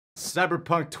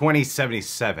Cyberpunk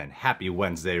 2077. Happy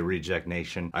Wednesday, Reject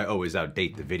Nation. I always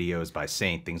outdate the videos by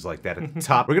saying things like that at the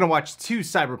top. We're gonna watch two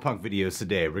Cyberpunk videos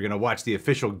today. We're gonna watch the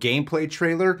official gameplay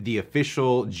trailer, the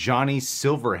official Johnny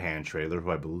Silverhand trailer,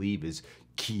 who I believe is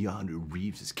Keanu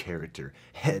Reeves' character.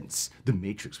 Hence, The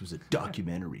Matrix was a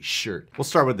documentary shirt. We'll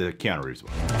start with the Keanu Reeves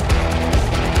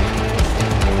one.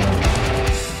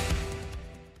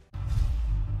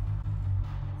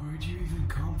 Where'd you even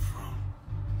come from?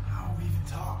 How are we even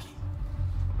talking?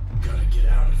 Gotta get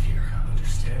out of here,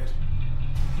 understand?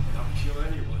 And I'll kill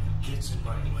anyone who gets in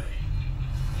my way.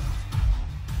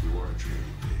 You weren't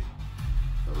dreaming big.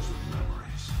 Those were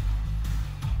memories.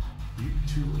 You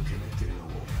two are connected in a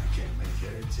way I can't make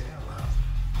head or tail out.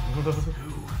 Who?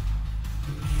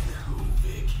 Neither who,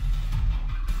 Vic?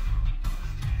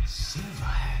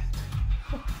 Silverhand.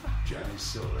 Johnny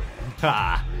Silverhand.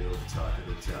 Ha! Real talk of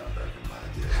the town back in my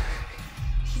day.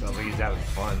 Sounds like he's having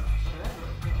fun.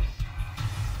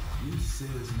 You sit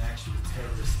as an actual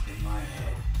terrorist in my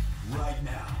head, right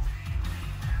now.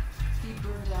 He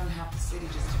burned down half the city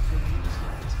just to prove he was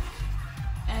right.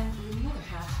 And blew the other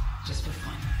half just for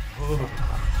fun.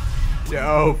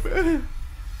 Dope.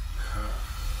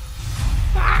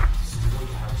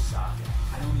 Saga.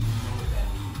 I don't even know what that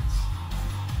means.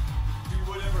 Do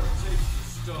whatever it takes to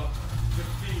stop her,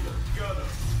 defeat her, gut her.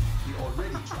 He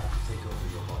already tried to take over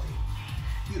your body.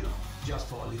 You know, just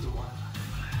for a little while.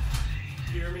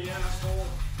 Hear me, asshole?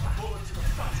 A bullet to the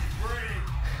fucking brain.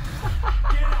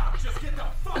 Get out! Just get the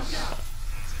fuck out!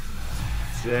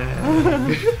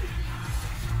 Damn.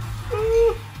 Tell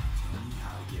me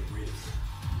how to get rid of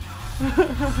it.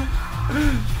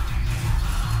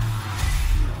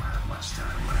 You don't have much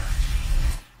time left.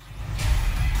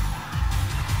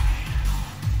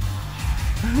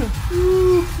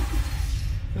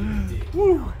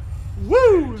 Woo!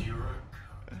 Woo!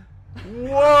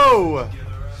 Whoa!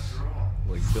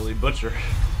 Like Billy Butcher.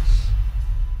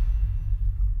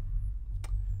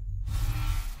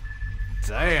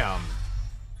 Damn.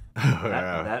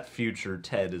 That future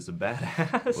Ted is a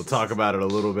badass. We'll talk about it a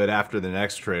little bit after the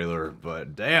next trailer,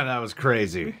 but damn, that was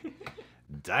crazy.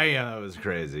 Damn, that was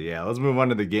crazy. Yeah, let's move on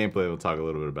to the gameplay. We'll talk a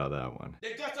little bit about that one.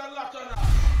 They got a lock on us!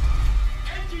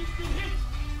 Engine's been hit!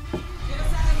 Get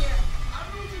us out of here!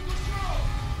 I'm losing control!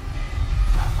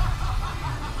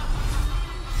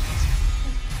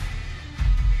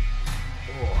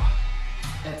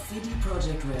 At CD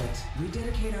Projekt Red, we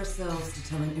dedicate ourselves to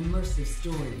telling immersive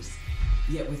stories.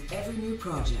 Yet with every new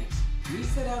project, we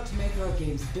set out to make our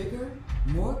games bigger,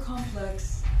 more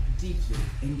complex, deeply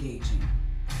engaging.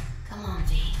 Come on,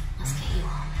 V. Let's get you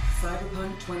home.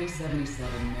 Cyberpunk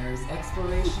 2077 marries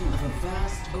exploration of a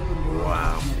vast open world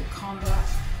Wow. with kinetic combat,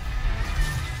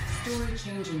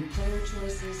 story-changing player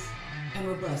choices, and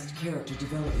robust character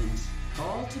development,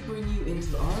 all to bring you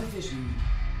into our vision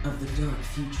of the dark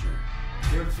future.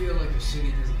 You ever feel like the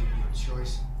city doesn't give you a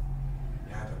choice?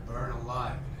 You either burn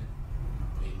alive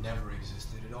in it, or you never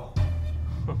existed at all.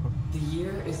 The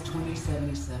year is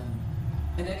 2077.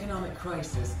 An economic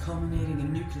crisis culminating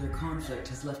in nuclear conflict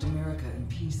has left America in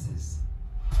pieces.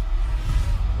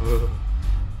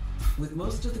 With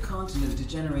most of the continent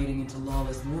degenerating into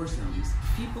lawless war zones,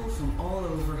 people from all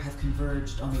over have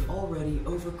converged on the already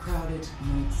overcrowded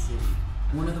Night City,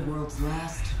 one of the world's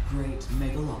last great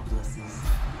megalopolises.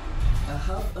 A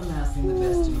hub amassing the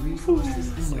best in resources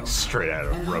and know-how, Straight out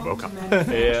of and home to RoboCop.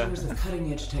 manufacturers of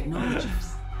cutting-edge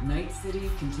technologies. Night City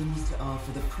continues to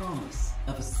offer the promise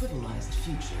of a civilized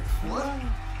future. What?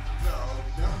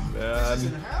 No. This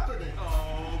isn't happening.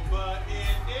 Oh, but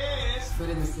it is! But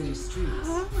in the city streets,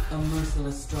 a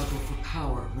merciless struggle for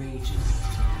power rages.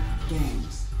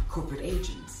 Gangs, corporate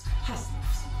agents,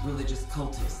 hustlers, religious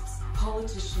cultists,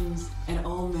 politicians, and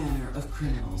all manner of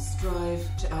criminals strive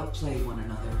to outplay one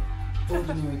another.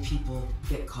 Ordinary people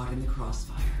get caught in the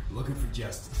crossfire. Looking for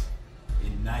justice.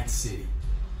 In Night City,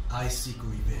 I seek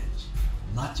revenge.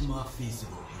 Much more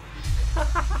feasible here.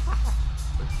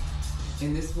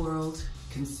 In this world,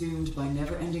 consumed by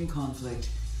never-ending conflict,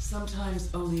 sometimes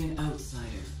only an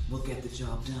outsider will get the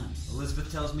job done.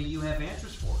 Elizabeth tells me you have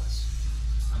answers for us.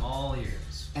 I'm all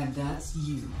ears. And that's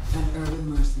you, an urban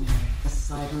mercenary, a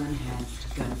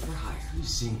cyber-enhanced gun for hire. You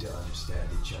seem to understand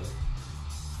each other.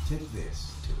 Take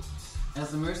this, too.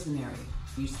 As a mercenary,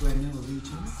 you swear no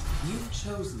allegiance. You've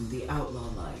chosen the outlaw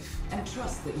life and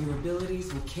trust that your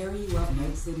abilities will carry you up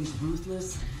Night City's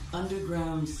ruthless,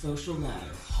 underground social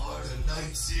ladder. Heart of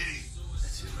Night City.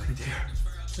 That's it right there.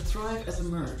 To thrive as a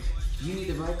merc, you need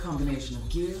the right combination of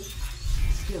gear,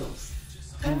 skills,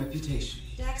 and reputation.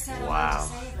 Dex had a Wow. lot to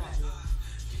say about you.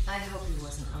 I hope he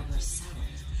wasn't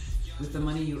overselling. With the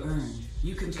money you earn,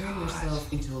 you can turn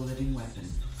yourself into a living weapon.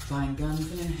 Find guns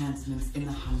and enhancements in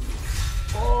the hundreds.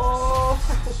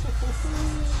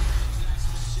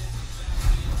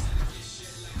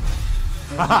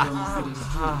 As you roam the city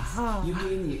streets, you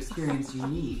gain the experience you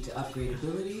need to upgrade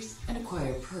abilities and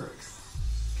acquire perks.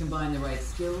 Combine the right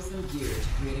skills and gear to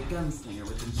create a gunslinger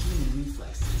with inhuman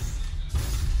reflexes.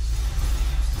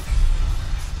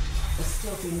 A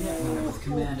stealthy netrunner with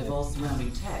command of all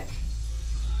surrounding tech.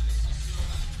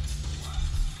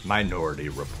 Minority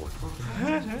Report.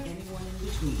 Anyone in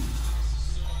between.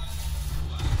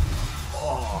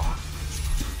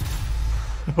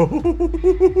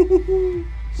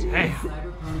 Damn.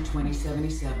 Cyberpunk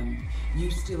 2077.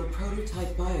 You steal a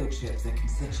prototype biochip that can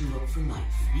set you up for life.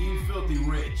 Being filthy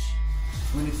rich.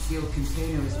 When its sealed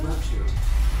container is ruptured,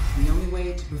 the only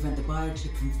way to prevent the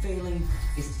biochip from failing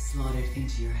is to slot it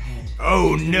into your head.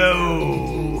 Oh It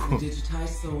no! contains the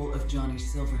digitized soul of Johnny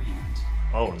Silverhand.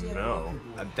 Oh no.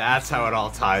 That's how it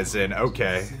all ties in.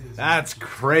 Okay. That's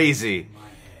crazy.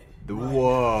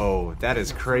 Whoa, that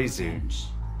is crazy.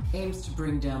 Aims to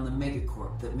bring down the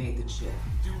megacorp that made the chip.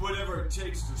 Do whatever it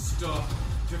takes to stop him,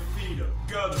 defeat him,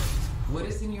 gut him. What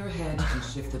is in your head can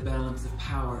shift the balance of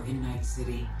power in Night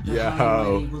City. The Yo. High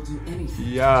and Mighty will do anything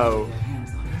Yo. to get their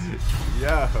hands on it.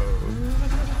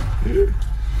 Yo.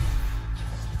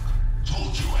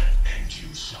 Told you I'd end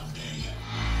you someday.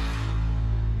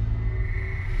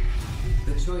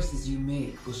 The choices you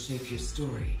make will shape your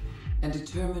story and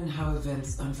determine how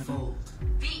events unfold.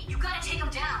 V, you gotta take him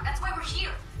down. That's why we're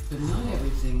here. But not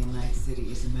everything in Night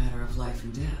City is a matter of life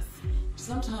and death.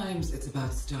 Sometimes it's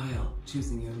about style,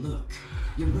 choosing your look,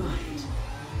 your ride,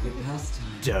 your pastime.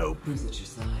 Dope. Who's at your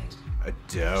side? A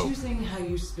dope. Choosing how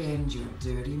you spend your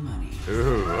dirty money.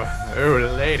 Ooh,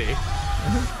 lady.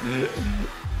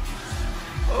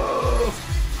 Oh.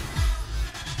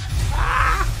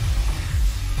 Ah.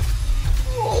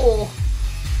 Oh.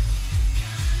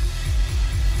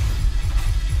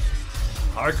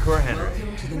 Hardcore Henry.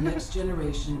 Welcome to the next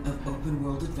generation of open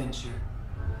world adventure.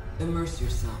 Immerse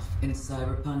yourself in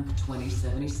Cyberpunk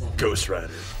 2077. Ghost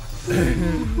Rider.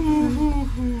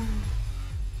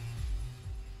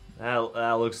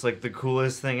 That looks like the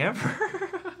coolest thing ever.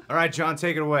 All right, John,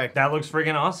 take it away. That looks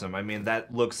friggin' awesome. I mean,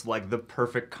 that looks like the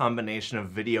perfect combination of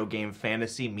video game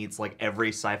fantasy meets like every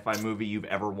sci-fi movie you've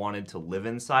ever wanted to live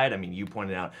inside. I mean, you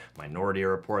pointed out Minority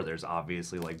Report. There's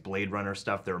obviously like Blade Runner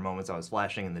stuff. There were moments I was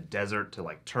flashing in the desert to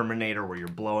like Terminator where you're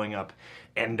blowing up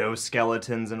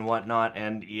endoskeletons and whatnot.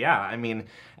 And yeah, I mean,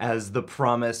 as the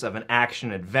promise of an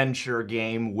action-adventure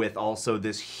game with also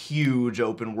this huge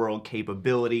open world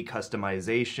capability,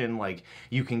 customization, like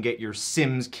you can get your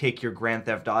Sims kick, your Grand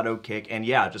Theft Auto kick, and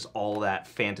yeah, just all that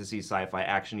fantasy sci-fi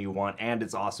action you want. And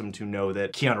it's awesome to know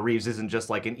that Keanu Reeves isn't just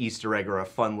like an Easter egg or a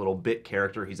fun little bit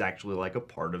character. He's actually like a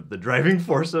part of the driving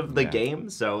force of the game.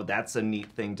 So that's a neat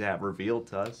thing to have revealed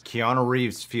to us. Keanu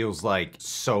Reeves feels like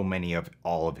so many of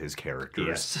all of his characters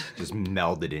Yes. just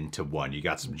melded into one. You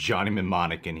got some Johnny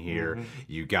Mnemonic in here.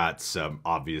 You got some,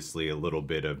 obviously, a little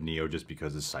bit of Neo just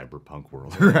because of Cyberpunk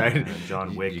world, right?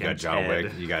 John Wick You got and John Ted.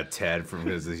 Wick. You got Ted from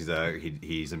because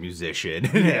he's a musician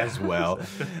as well.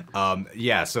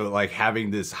 Yeah, so like having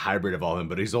this hybrid of all of him,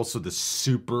 but he's also the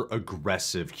super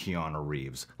aggressive Keanu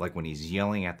Reeves. Like when he's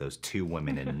yelling at those two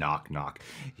women in Knock Knock,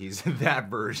 he's that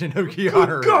version of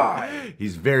Keanu Reeves.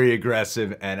 He's very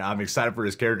aggressive, and I'm excited for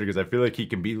his character because I feel like he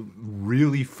can be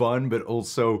really fun, but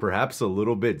also perhaps a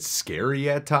little bit scary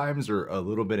at times or a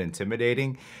little bit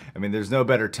intimidating. I mean, there's no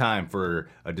better time for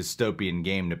a dystopian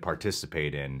game to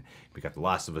participate in. We got The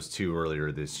Last of Us 2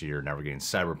 earlier this year. Now we're getting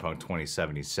Cyberpunk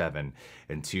 2077,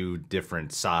 and two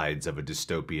different sides of a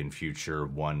dystopian future.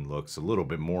 One looks a little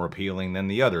bit more appealing than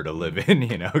the other to live in,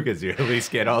 you know, because you at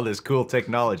least get all this cool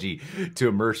technology to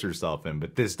immerse yourself in.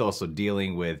 But this is also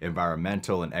dealing with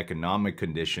environmental and economic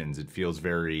conditions. It feels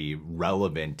very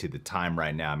relevant to the time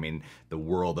right now. I mean, the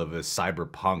world of a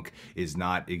cyberpunk is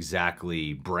not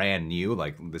exactly brand new.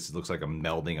 Like, this looks like a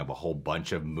melding of a whole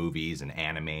bunch of movies and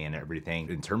anime and everything.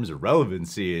 In terms of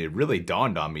relevancy, it really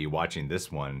dawned on me watching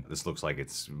this one. This looks like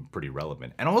it's pretty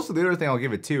relevant. And also the other thing I'll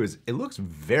give it too is it looks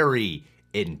very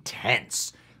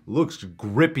intense. Looks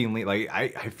grippingly, like I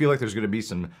feel like there's gonna be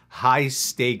some high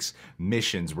stakes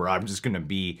missions where I'm just gonna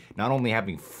be not only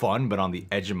having fun, but on the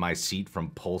edge of my seat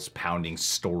from pulse pounding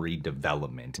story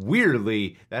development.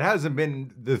 Weirdly, that hasn't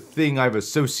been the thing I've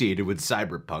associated with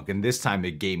Cyberpunk, and this time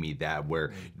it gave me that,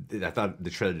 where I thought the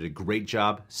trailer did a great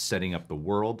job setting up the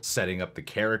world, setting up the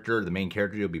character, the main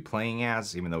character you'll be playing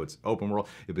as, even though it's open world,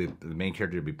 it'll be the main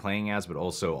character you'll be playing as, but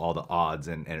also all the odds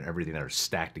and everything that are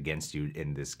stacked against you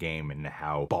in this game and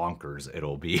how bonkers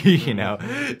it'll be, you know?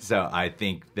 So I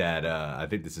think that, I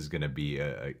think this is gonna be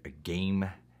a game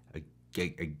a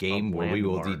game where we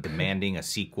will be demanding a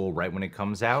sequel right when it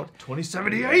comes out.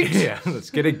 2078. Yeah, let's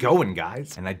get it going,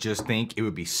 guys. And I just think it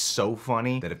would be so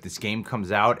funny that if this game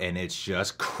comes out and it's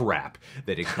just crap,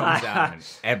 that it comes out and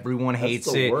everyone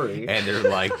hates it, and they're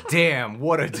like, damn,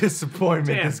 what a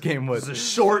disappointment this game was. It's a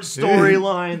short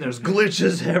storyline, there's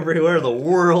glitches everywhere, the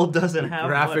world doesn't have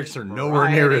graphics are much nowhere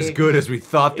near as good as we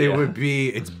thought they Yeah. would be.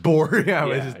 It's boring. I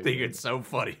Yeah. just think it's so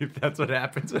funny if that's what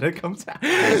happens when it comes out.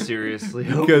 I seriously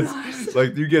hope Because not.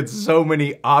 like you get so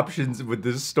many options with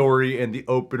this story and the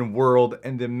open world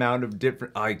and the amount of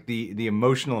different like the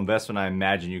emotional investment I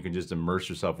imagine you can just immerse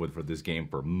yourself with for this game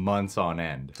for months on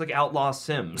end. It's like Outlaw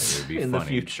Sims in the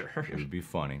future. It would be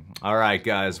funny. All right,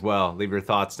 guys. Well, leave your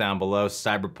thoughts down below.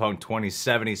 Cyberpunk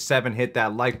 2077. Hit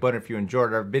that like button if you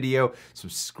enjoyed our video.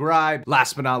 Subscribe.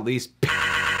 Last but not least,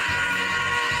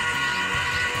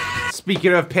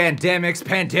 speaking of pandemics,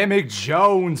 Pandemic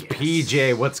Jones, yes.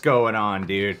 PJ, what's going on,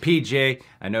 dude? PJ,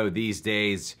 I know these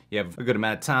days you have a good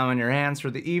amount of time on your hands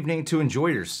for the evening to enjoy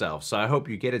yourself, so I hope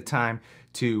you get a time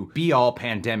to be all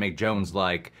Pandemic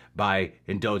Jones-like by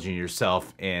indulging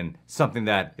yourself in something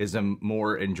that is a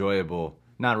more enjoyable,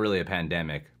 not really a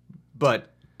pandemic,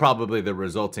 but probably the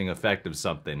resulting effect of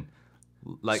something.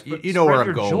 Like, you know where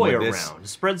I'm going with this. Around.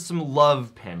 Spread some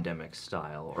love, pandemic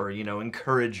style, or, you know,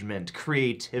 encouragement,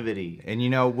 creativity. And, you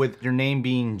know, with your name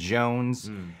being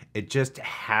Jones, it just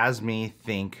has me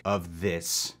think of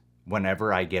this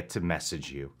whenever I get to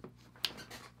message you.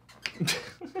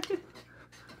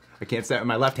 I can't say it with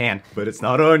my left hand, but it's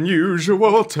not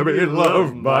unusual to be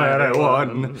loved by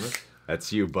anyone.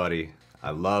 That's you, buddy. I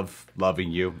love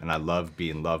loving you, and I love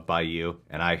being loved by you,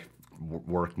 and I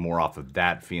work more off of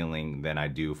that feeling than I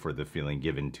do for the feeling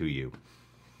given to you.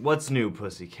 What's new,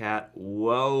 pussycat?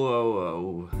 Whoa,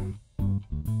 whoa, whoa.